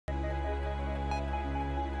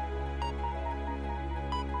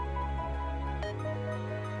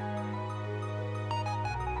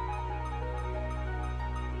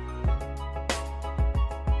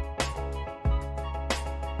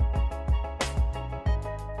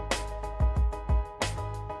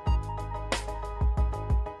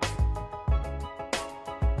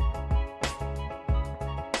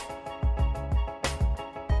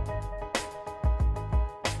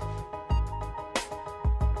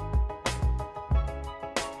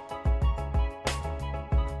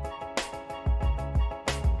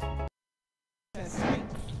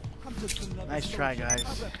Nice try, guys.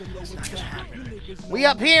 It's not happening. We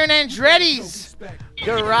up here in Andretti's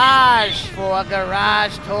garage for a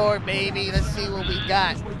garage tour, baby. Let's see what we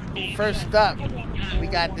got. First up, we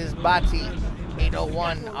got this Bati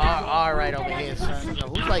 801 RR right over here, son. Yo,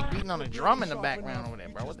 who's like beating on a drum in the background over there,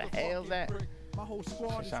 bro? What the hell is that?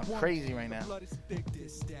 Shit sounds crazy right now.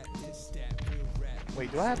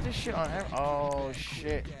 Wait, do I have this shit on? Oh,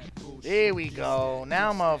 shit. There we go.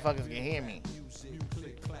 Now motherfuckers can hear me.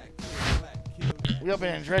 We up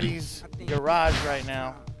in Andretti's garage right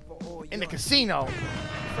now. In the casino.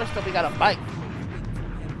 First up, we got a bike.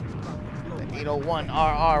 The 801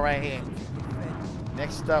 RR right here.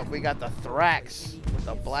 Next up, we got the Thrax with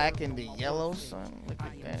the black and the yellow, son. Look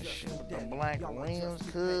at that shit with the black rims,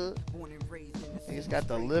 cuz. He's got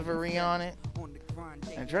the livery on it.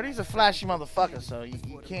 Andretti's a flashy motherfucker, so you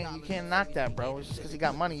can't knock that, bro. It's just because he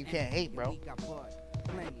got money, you can't hate, bro.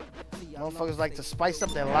 Motherfuckers like to spice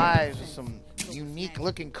up their lives with some unique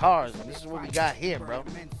looking cars. This is what we got here, bro.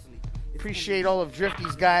 Appreciate all of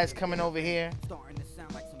Drifty's guys coming over here.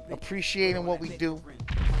 Appreciating what we do.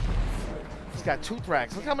 He's got 2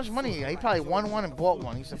 Thrax. Look how much money he got. He probably won one and bought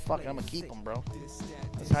one. He said, fuck it, I'm gonna keep him, bro.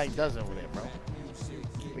 That's how he does over there, bro.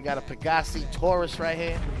 We got a Pegassi Taurus right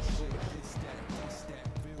here.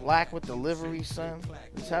 Black with the livery, son.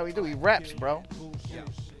 This is how we do. He reps, bro.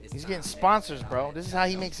 He's getting sponsors, bro. This is how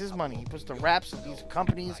he makes his money. He puts the wraps of these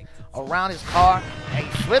companies around his car, and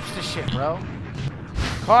he flips the shit, bro.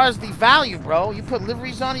 Cars devalue, bro. You put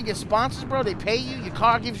liveries on, you get sponsors, bro. They pay you. Your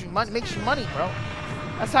car gives you money, makes you money, bro.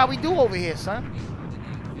 That's how we do over here, son.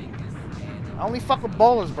 I only fuck with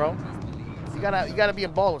ballers, bro. You gotta be a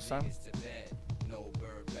baller, son.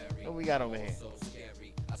 What we got over here?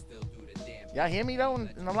 Y'all hear me though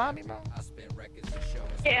in the lobby, bro?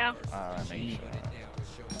 Yeah. Alright, make sure.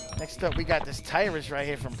 Next up, we got this Tyrus right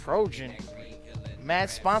here from Progen. Mad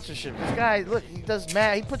sponsorship. This guy, look, he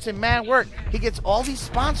puts in mad work. He gets all these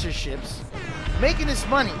sponsorships, making this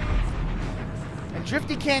money. And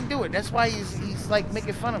Drifty can't do it. That's why he's like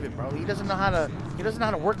making fun of it, bro. He doesn't know how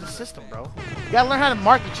to work the system, bro. You gotta learn how to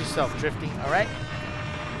market yourself, Drifty, alright?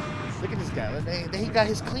 Look at this guy. Then he got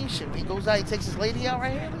his clean shit. When he goes out, he takes his lady out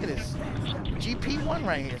right here. Look at this. GP1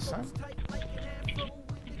 right here, son.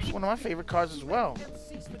 It's one of my favorite cars as well.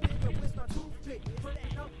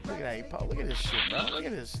 Look at that. Look at this shit, bro. Look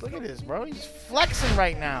at this. Look at this, bro. He's flexing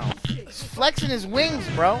right now. He's flexing his wings,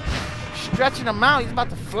 bro. Stretching them out. He's about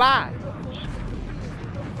to fly.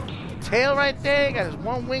 Tail right there. He got his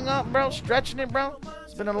one wing up, bro. Stretching it, bro.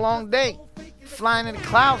 It's been a long day. Flying in the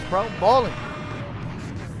clouds, bro. Balling.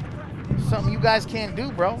 Something you guys can't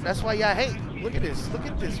do, bro. That's why y'all hate. Look at this. Look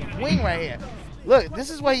at this wing right here. Look, this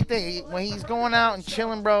is what he thinks. When he's going out and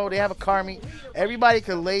chilling, bro, they have a car meet. Everybody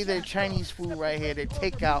could lay their Chinese food right here, their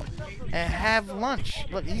takeout, and have lunch.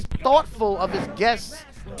 Look, he's thoughtful of his guests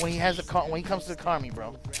when he has a car. When he comes to the car meet,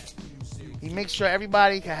 bro. He makes sure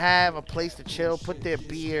everybody can have a place to chill, put their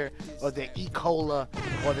beer or their E-Cola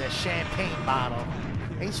or their champagne bottle.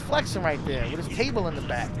 And he's flexing right there with his table in the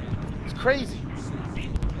back. It's crazy.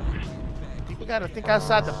 People gotta think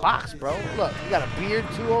outside the box, bro. Look, you got a beard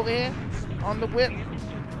too over here on the whip.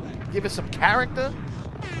 Give it some character.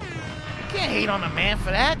 You can't hate on a man for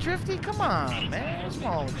that, Drifty. Come on, man. What's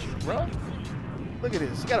wrong with you, bro? Look at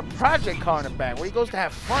this. He got a project car in the back where he goes to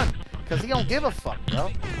have fun because he don't give a fuck, bro.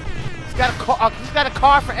 He's got a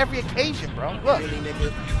car for every occasion, bro. Look.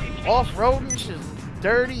 Off-roading, it's just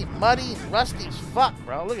dirty, muddy, and rusty as fuck,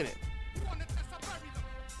 bro. Look at it.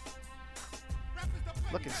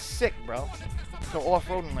 Looking sick, bro. Go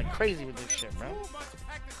off-roading like crazy with this shit, bro.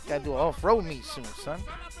 Gotta do an off-road meet soon, son.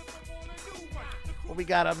 What we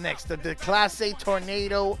got up next? The Class A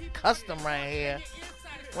Tornado Custom right here.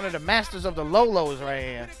 One of the masters of the Lolos right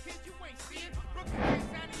here.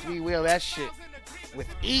 3-wheel that shit with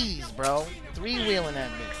ease, bro. 3-wheeling that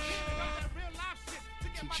bitch.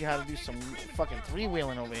 Teach you how to do some fucking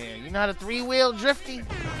 3-wheeling over here. You know how to 3-wheel, Drifty?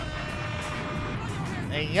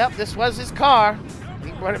 And yep, this was his car.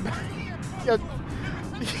 He brought it back. Yo,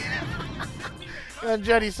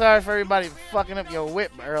 Andretti, sorry for everybody fucking up your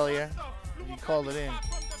whip earlier. You called it in.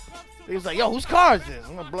 He was like, yo, whose car is this?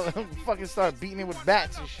 I'm gonna fucking start beating it with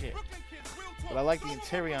bats and shit. But I like the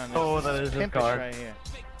interior on this. Oh, that is his car. Right here.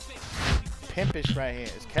 pimpish right here.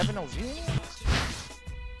 Is Kevin OG?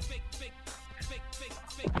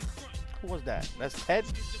 Who was that? That's Ted?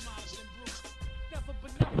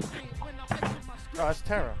 Oh, that's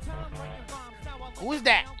Tara. Who is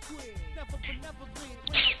that?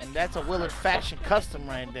 And that's a Willard Faction custom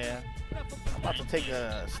right there. I'm about to take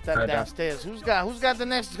a step downstairs. Who's got the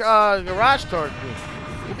next garage tour group?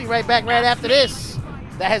 We'll be right back right after this.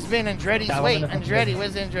 That has been Andretti's. Wait, Andretti.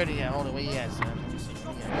 Where's Andretti at? Hold on, where he at, son?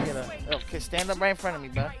 Okay, stand up right in front of me,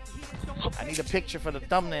 bro. I need a picture for the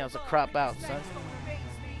thumbnails to crop out, son.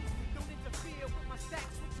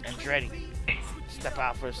 Andretti. Step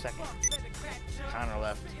out for a second. Connor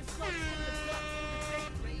left.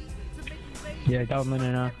 Yeah, government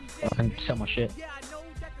and I can sell my shit.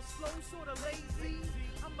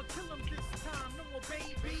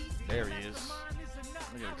 There he is.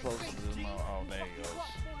 Let me get closer to this mother. Oh, there he goes.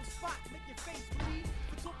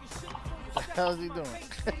 What the hell is he doing?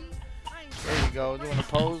 There you go, doing a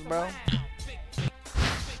pose, bro.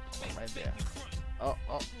 Right there. Oh.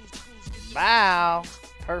 Bow.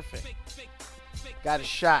 Perfect. Got a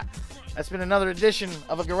shot. That's been another edition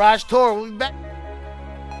of a garage tour. We'll be back.